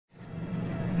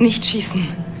Nicht schießen.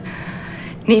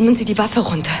 Nehmen Sie die Waffe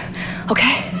runter, okay?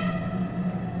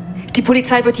 Die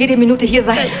Polizei wird jede Minute hier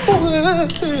sein.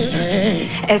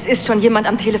 Es ist schon jemand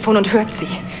am Telefon und hört Sie.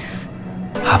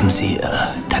 Haben Sie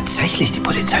tatsächlich die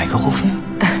Polizei gerufen?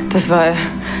 Das war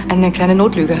eine kleine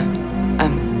Notlüge.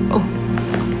 Oh.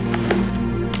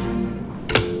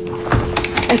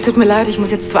 Es tut mir leid, ich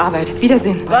muss jetzt zur Arbeit.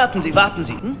 Wiedersehen. Warten Sie.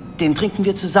 Den trinken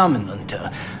wir zusammen und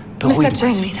beruhigen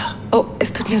uns wieder. Oh,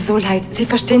 es tut mir so leid. Sie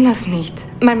verstehen das nicht.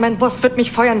 Mein Boss wird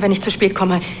mich feuern, wenn ich zu spät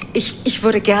komme. Ich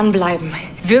würde gern bleiben.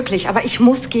 Wirklich, aber ich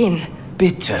muss gehen.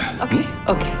 Bitte.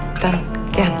 Okay, dann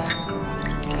gern.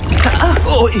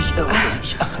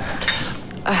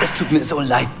 Es tut mir so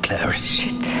leid, Clarice.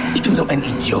 Shit. Ich bin so ein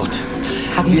Idiot.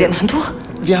 Haben Sie ein Handtuch?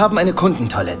 Wir haben eine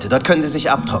Kundentoilette. Dort können Sie sich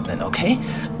abtrocknen, okay?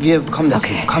 Wir bekommen das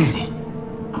hin. Kommen Sie.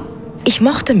 Ich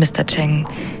mochte Mr. Cheng.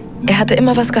 Er hatte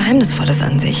immer was Geheimnisvolles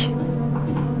an sich.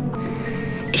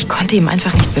 Ich konnte ihm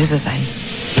einfach nicht böse sein.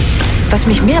 Was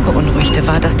mich mehr beunruhigte,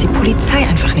 war, dass die Polizei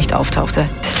einfach nicht auftauchte.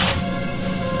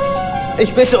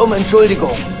 Ich bitte um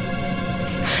Entschuldigung.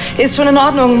 Ist schon in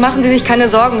Ordnung. Machen Sie sich keine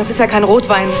Sorgen. Es ist ja kein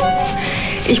Rotwein.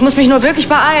 Ich muss mich nur wirklich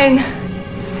beeilen.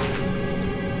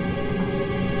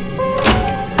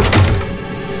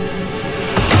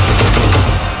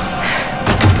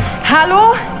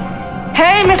 Hallo?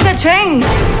 Hey, Mr. Cheng!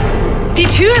 Die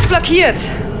Tür ist blockiert.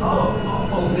 Oh,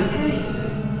 wirklich?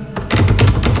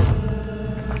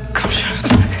 Komm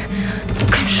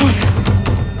schon.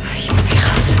 Ich muss hier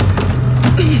raus.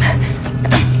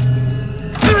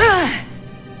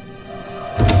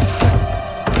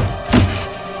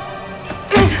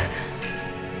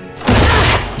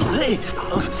 Hey,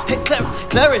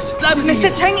 Clarice, bleiben Sie hier.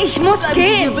 Mr. Cheng, ich muss Bleiben gehen.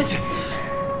 Sie hier, bitte.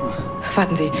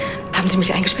 Warten Sie, haben Sie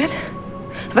mich eingesperrt?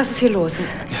 Was ist hier los?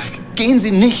 Gehen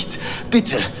Sie nicht,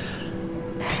 bitte.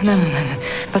 Nein.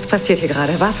 Was passiert hier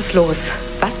gerade? Was ist los?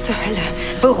 Was zur Hölle?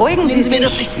 Beruhigen Sie Nehmen Sie sich. mir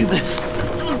das nicht übel.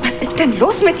 Was ist denn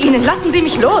los mit Ihnen? Lassen Sie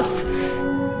mich los!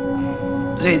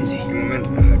 Sehen Sie.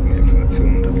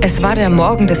 Es war der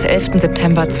Morgen des 11.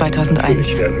 September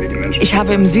 2001. Ich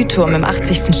habe im Südturm im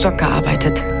 80. Stock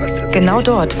gearbeitet. Genau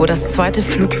dort, wo das zweite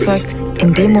Flugzeug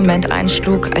in dem Moment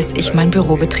einschlug, als ich mein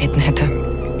Büro betreten hätte.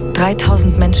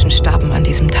 3000 Menschen starben an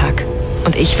diesem Tag.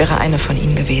 Und ich wäre eine von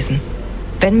ihnen gewesen.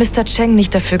 Wenn Mr. Cheng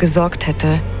nicht dafür gesorgt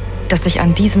hätte, dass ich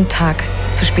an diesem Tag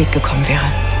zu spät gekommen wäre.